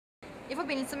I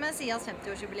forbindelse med Sias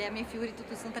 50-årsjubileum i fjor i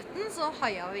 2013 så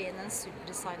haia vi inn en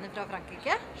superdesigner fra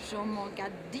Frankrike, Sia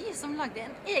Gave, som lagde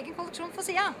en egen kolleksjon for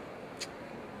Sia.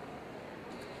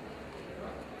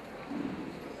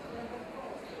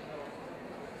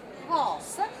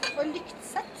 Vase og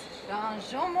lyktsett fra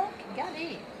Sia Gave.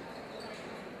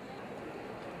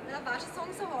 Hver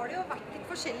sesong så har det jo vært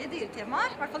litt forskjellige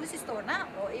dyretemaer, i hvert fall de siste årene,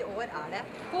 og i år er det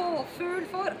påfugl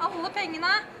for alle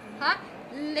pengene. Hæ?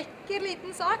 Lekker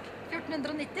liten sak,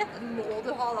 1490, den må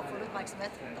du ha, da får du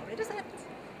oppmerksomhet, da blir du sett.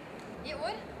 I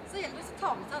år så gjelder det å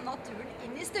ta med seg naturen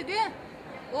inn i stugge,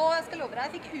 og jeg skal love deg,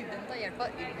 jeg fikk uventet hjelp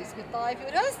av yrkesgutta i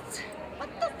fjor høst.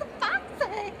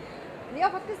 De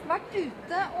har faktisk vært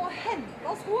ute og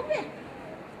hentet skog,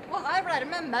 og her ble det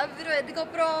med maur og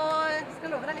edderkopper, og jeg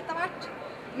skal love deg litt av hvert.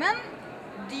 Men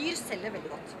dyr selger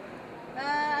veldig godt. Det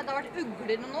har vært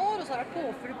ugler noen år, og så har det vært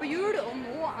påfugl på hjul, og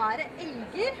nå er det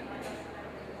elger.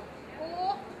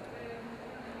 Og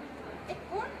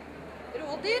ekorn,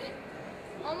 rådyr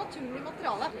av naturlig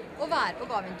materiale. Å være på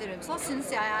Gave interiørmessa synes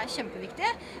jeg er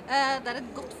kjempeviktig. Det er et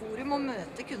godt forum å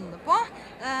møte kundene på.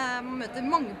 Man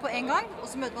møter mange på en gang, og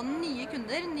så møter man nye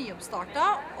kunder,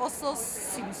 nyoppstartet, og så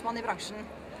syns man i bransjen.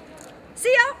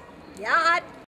 Sia! Jeg er her!